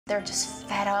They're just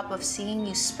fed up of seeing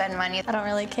you spend money. I don't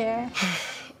really care.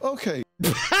 Okay.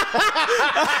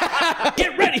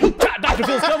 Get ready! Dr.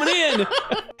 Phil's coming in!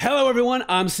 Hello everyone,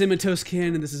 I'm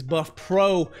CinnamonToastKen and this is Buff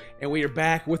Pro, and we are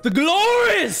back with the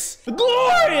glorious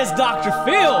Dr.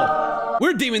 Phil!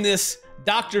 We're deeming this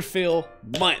Dr. Phil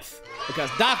month because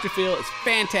Dr. Phil is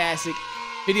fantastic.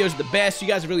 Videos are the best. You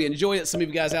guys really enjoy it. Some of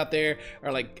you guys out there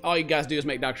are like, all you guys do is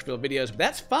make Dr. Phil videos, but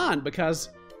that's fine because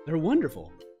they're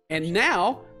wonderful. And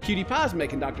now, Cutie Pie's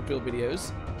making Dr. Phil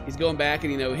videos. He's going back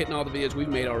and, you know, hitting all the videos we've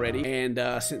made already. And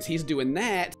since he's doing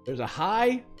that, there's a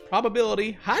high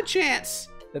probability, high chance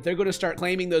that they're going to start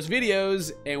claiming those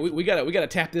videos. And we gotta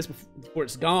tap this before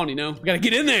it's gone, you know? We gotta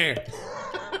get in there.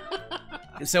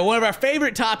 And so one of our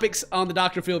favorite topics on the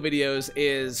Dr. Phil videos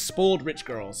is spoiled rich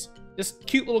girls. Just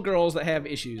cute little girls that have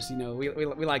issues, you know,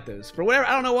 we like those. For whatever,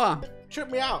 I don't know why.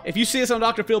 Trip me out. If you see us on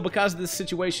Dr. Phil because of this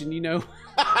situation, you know,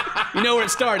 you know where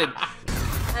it started.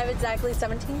 I have exactly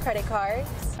 17 credit cards.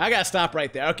 I gotta stop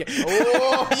right there, okay.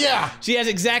 Oh, yeah. She has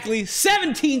exactly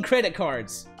 17 credit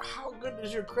cards. How good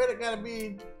does your credit gotta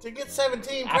be to get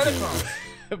 17 credit cards?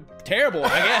 Terrible, I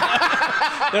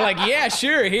guess. They're like, yeah,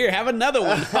 sure, here, have another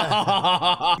one.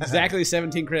 Exactly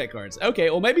 17 credit cards. Okay,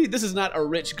 well maybe this is not a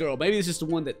rich girl. Maybe it's just the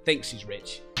one that thinks she's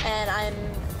rich. And I'm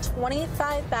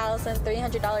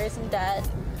 $25,300 in debt.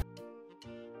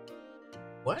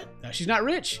 What? No, she's not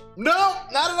rich. No,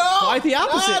 not at all. Quite the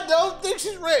opposite. I don't think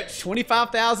she's rich.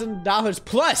 $25,000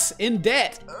 plus in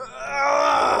debt.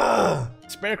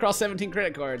 Spread across 17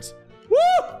 credit cards. Woo!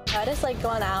 I just like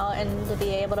going out and to be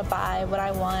able to buy what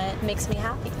I want makes me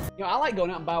happy. You know, I like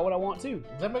going out and buy what I want too.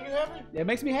 Does that make you happy? It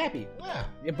makes me happy. Yeah.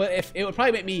 Yeah, but if it would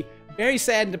probably make me very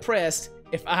sad and depressed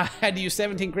if I had to use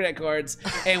 17 credit cards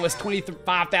and was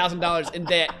 $25,000 in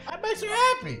debt. That makes you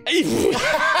happy.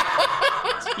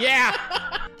 Yeah.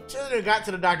 She hasn't got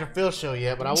to the Dr. Phil show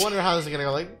yet, but I wonder how this is gonna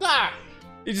go. Like, Doc.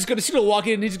 She's gonna walk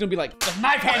in and he's gonna be like, the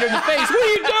knife hand her in the face. What are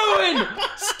you doing?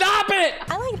 Stop it!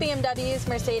 I like BMWs,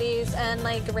 Mercedes, and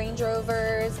like Range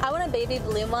Rovers. I want a baby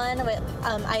blue one with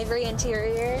ivory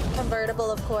interior,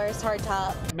 convertible, of course, hard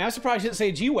top. I mean, I'm surprised you didn't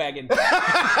say G-Wagon.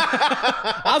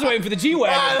 I was waiting for the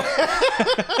G-Wagon.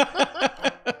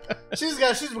 She's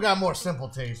got more simple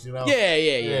taste, you know?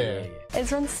 Yeah.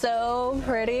 This one's so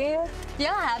pretty. You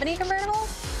don't have any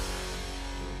convertibles?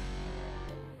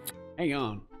 Hang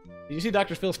on. Did you see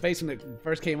Dr. Phil's face when it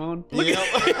first came on? Look Yep.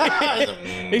 at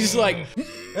he's just like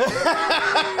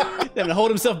having to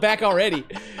hold himself back already.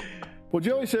 Well,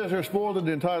 Joey says her spoiled and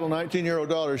entitled 19-year-old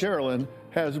daughter, Cherylyn,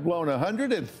 has blown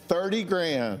 130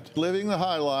 grand, living the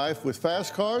high life with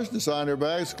fast cars, designer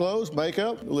bags, clothes,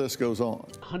 makeup, the list goes on.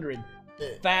 100.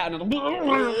 Fat.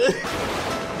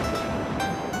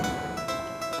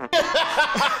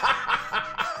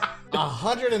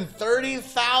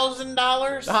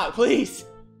 $130,000? Stop, please.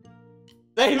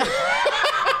 I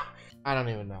don't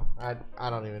even know. I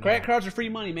don't even know. Credit cards are free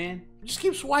money, man. Just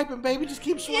keep swiping, baby. Just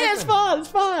keep swiping. Yeah, it's fun. It's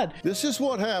fun. This is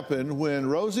what happened when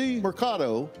Rosie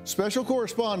Mercado, special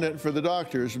correspondent for the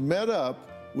doctors, met up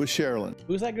with Cherylyn.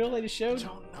 Who's that girl they just showed? I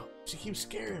don't know. She keeps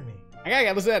scaring me. I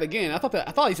gotta listen to that again. I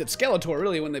thought he said Skeletor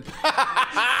really when they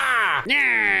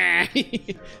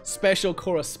special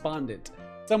correspondent.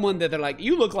 Someone that they're like,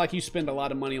 you look like you spend a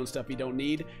lot of money on stuff you don't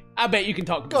need. I bet you can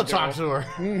talk to this Go girl. talk to her.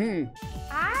 Mm-hmm.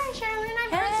 Hi, Cherylyn.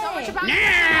 I've heard so much about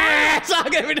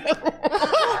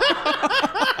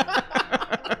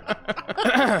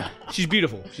you. She's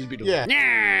beautiful. She's beautiful.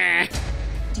 Yeah.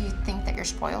 Do you think that you're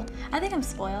spoiled? I think I'm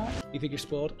spoiled. You think you're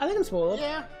spoiled? I think I'm spoiled.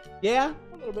 Yeah. Yeah?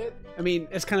 A little bit. I mean,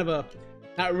 it's kind of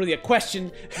not really a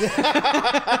question. Do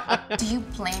you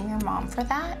blame your mom for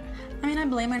that? I mean, I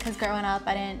blame her because growing up,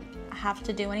 I didn't have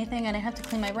to do anything. I didn't have to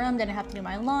clean my room, didn't have to do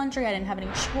my laundry, I didn't have any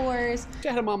chores. I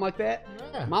had a mom like that.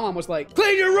 Yeah. My mom was like,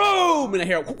 clean your room! And I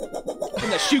hear, and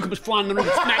the shoe comes flying in the room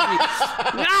and smacked me.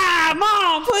 Ah,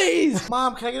 Mom, please!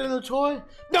 Mom, can I get a new toy?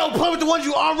 No, play with the ones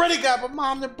you already got, but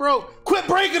Mom, they're broke. Quit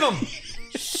breaking them!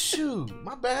 Shoot,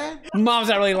 my bad. Mom's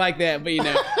not really like that, but you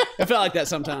know, I felt like that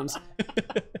sometimes.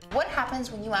 What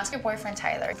happens when you ask your boyfriend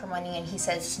Tyler for money and he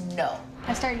says no?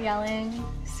 I start yelling,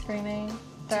 screaming,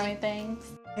 throwing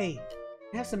things. Hey,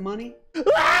 you have some money? He's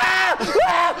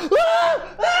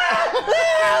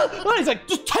like,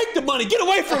 just take the money, get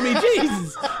away from me,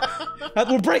 Jesus.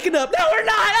 We're breaking up. No, we're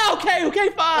not. Okay,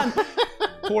 fine.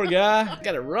 Poor guy,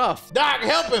 got it rough. Doc,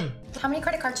 help him. How many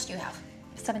credit cards do you have?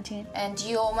 17. And do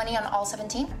you owe money on all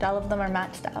 17? All of them are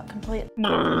maxed out, complete.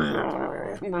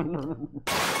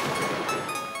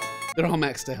 They're all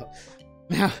maxed out.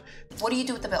 Now, what do you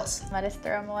do with the bills? I just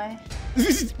throw them away. You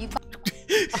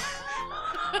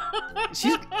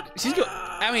she's go.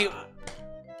 I mean,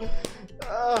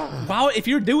 Why, if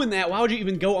you're doing that, why would you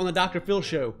even go on the Dr. Phil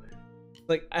show?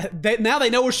 Like, now they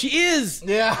know where she is.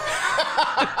 Yeah.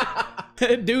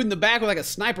 Dude in the back with like a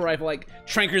sniper rifle, like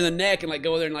trank her in the neck and like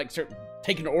go there and like start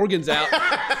taking her organs out.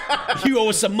 You owe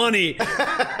us some money.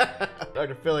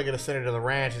 Dr. Phil ain't gonna send her to the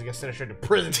ranch. He's gonna send her straight to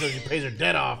prison until she pays her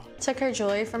debt off. Took her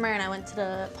jewelry from her and I went to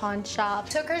the pawn shop.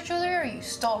 Took her jewelry or you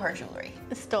stole her jewelry?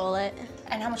 Stole it.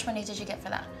 And how much money did you get for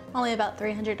that? Only about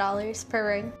 $300 per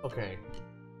ring. Okay.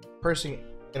 Person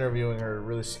interviewing her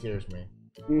really scares me.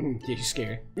 Yeah, she's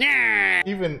scary.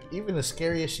 Even as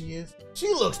scary as she is, she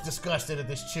looks disgusted at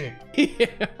this chick.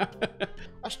 Yeah.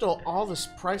 I stole all this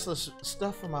priceless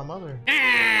stuff from my mother.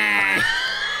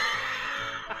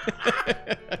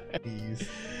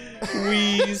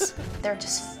 Wheeze. They're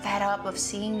just fed up of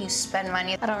seeing you spend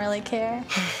money. I don't really care.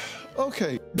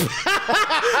 Okay. That's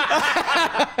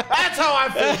how I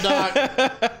feel, Doc.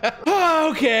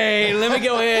 Okay, let me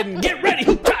go ahead and get ready.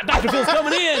 Dr. Phil's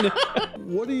coming in.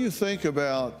 What do you think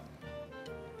about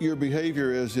your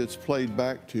behavior as it's played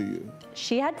back to you?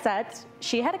 She had sex.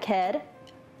 She had a kid.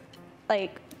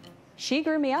 Like, she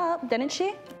grew me up, didn't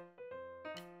she?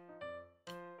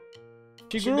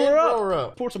 She She grew did her grow up. her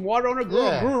up. Poured some water on her, grew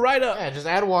her right up. Yeah, just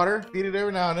add water, feed it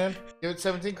every now and then, give it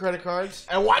 17 credit cards,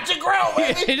 and watch it grow,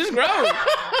 baby. It just grow.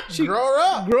 She Grow her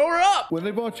up. Grow her up. When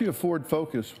they bought you a Ford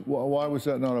Focus, why was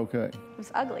that not okay? It was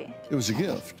ugly. It was a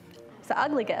gift. It's an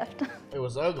ugly gift. It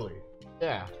was ugly.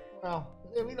 Yeah. Well,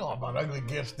 yeah, we know about ugly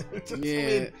gifts, dude. Yeah. I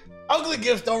mean, ugly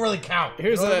gifts don't really count.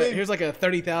 Here's you know what I mean? here's like a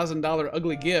 $30,000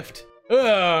 ugly gift. Don't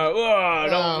blah,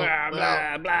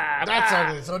 blah, blah, That's blah.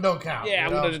 ugly, so it don't count. Yeah,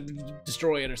 you I'm know? gonna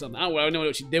destroy it or something. I don't know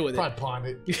what she did with it. Probably pawned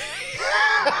it.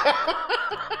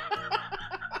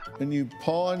 And you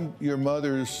pawned your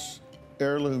mother's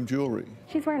heirloom jewelry.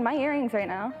 She's wearing my earrings right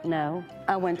now. No,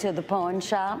 I went to the pawn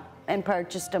shop and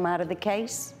purchased them out of the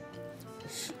case.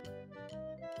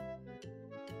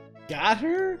 Got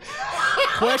her?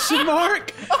 Question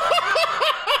mark?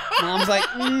 Mom's like,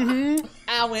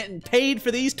 I went and paid for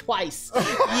these twice.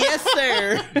 Yes,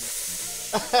 sir.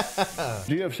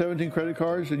 Do you have 17 credit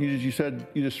cards and you said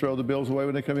you just throw the bills away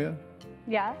when they come in?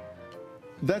 Yeah.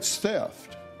 That's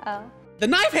theft. Oh. The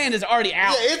knife hand is already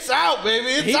out. Yeah, it's out, baby.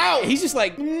 It's out. He's just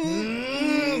like,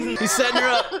 he's setting her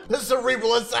up. The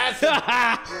cerebral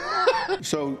assassin.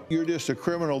 So you're just a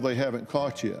criminal they haven't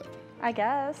caught yet. I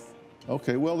guess.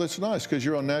 Okay, well, that's nice because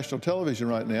you're on national television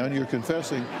right now and you're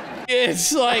confessing.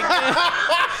 It's like,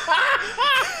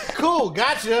 Cool,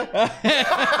 gotcha. all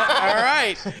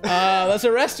right, let's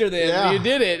arrest her then. Yeah. You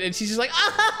did it. And she's just like,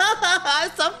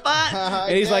 it's so fun.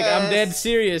 And he's like, I'm dead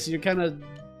serious. You're kind of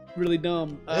really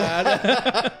dumb.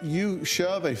 You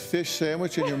shove a fish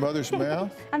sandwich in your mother's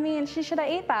mouth? I mean, she should have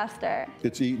ate faster.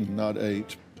 It's eaten, not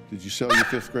ate. Did you sell your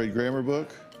 5th grade grammar book?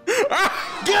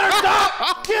 Get her,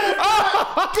 Doc! Get her,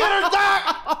 Doc! Get her,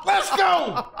 Doc! Let's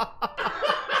go!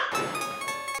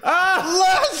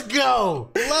 Let's go!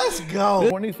 Let's go!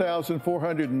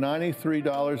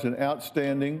 $20,493 in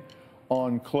outstanding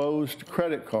on closed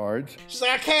credit cards. She's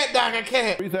like, I can't, Doc, I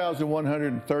can't.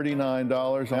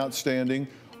 $3,139 outstanding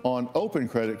on open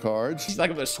credit cards. She's like,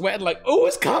 I'm sweating like, oh,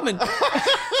 it's coming.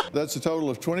 That's a total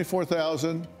of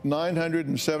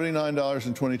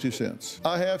 $24,979.22.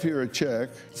 I have here a check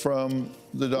from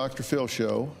the Dr. Phil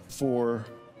show for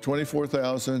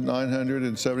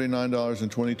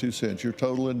 $24,979.22, your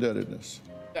total indebtedness.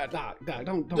 Doc, Doc.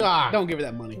 don't give her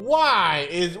that money. What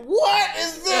is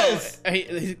this?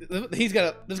 He's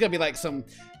gotta. There's gotta be like some.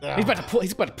 He's about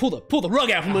to pull the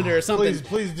rug out from under her or something.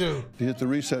 Please do. To hit the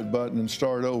reset button and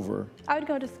start over. I would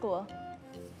go to school.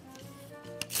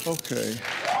 Okay.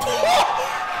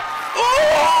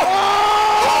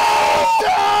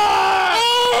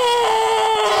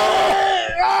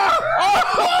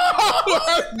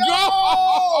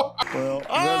 No! Well,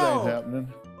 that ain't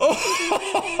happening.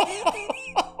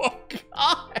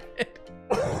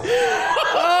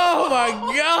 Oh my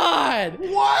God!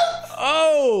 What?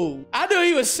 Oh, I knew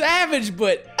he was savage,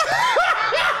 but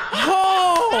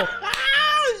oh,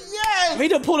 Yes! he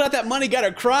done pulled out that money, got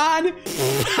her crying.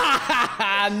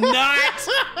 Not.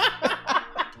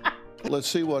 Let's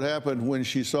see what happened when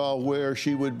she saw where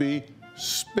she would be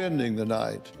spending the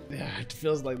night. It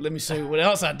feels like. Let me show you what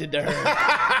else I did to her.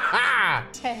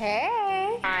 Hey,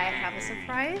 I have a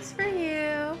surprise for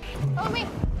you. Oh, wait.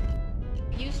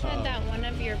 You said that one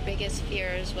of your biggest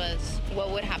fears was what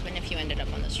would happen if you ended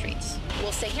up on the streets.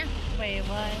 We'll stay here. Wait,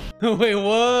 what? Wait,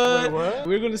 what? Wait, what?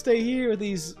 We're gonna stay here with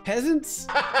these peasants?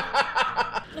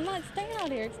 I'm not staying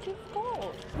out here. It's too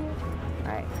cold. All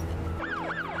right.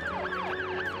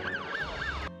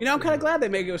 You know, I'm kind of glad they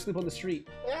made her go sleep on the street.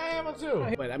 Yeah, I am too.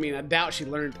 But I mean, I doubt she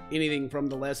learned anything from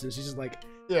the lesson. She's just like,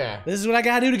 Yeah. This is what I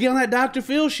gotta do to get on that Dr.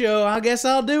 Phil show. I guess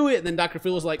I'll do it. And then Dr.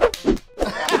 Phil was like,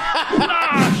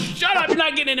 ah, shut up, you're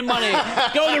not getting any money.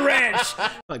 Go to the ranch.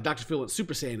 Like Dr. Phil went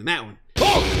Super Saiyan in that one.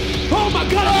 Oh my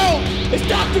God, oh, it's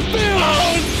Dr. Phil.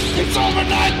 Oh, it's over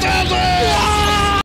 9,000.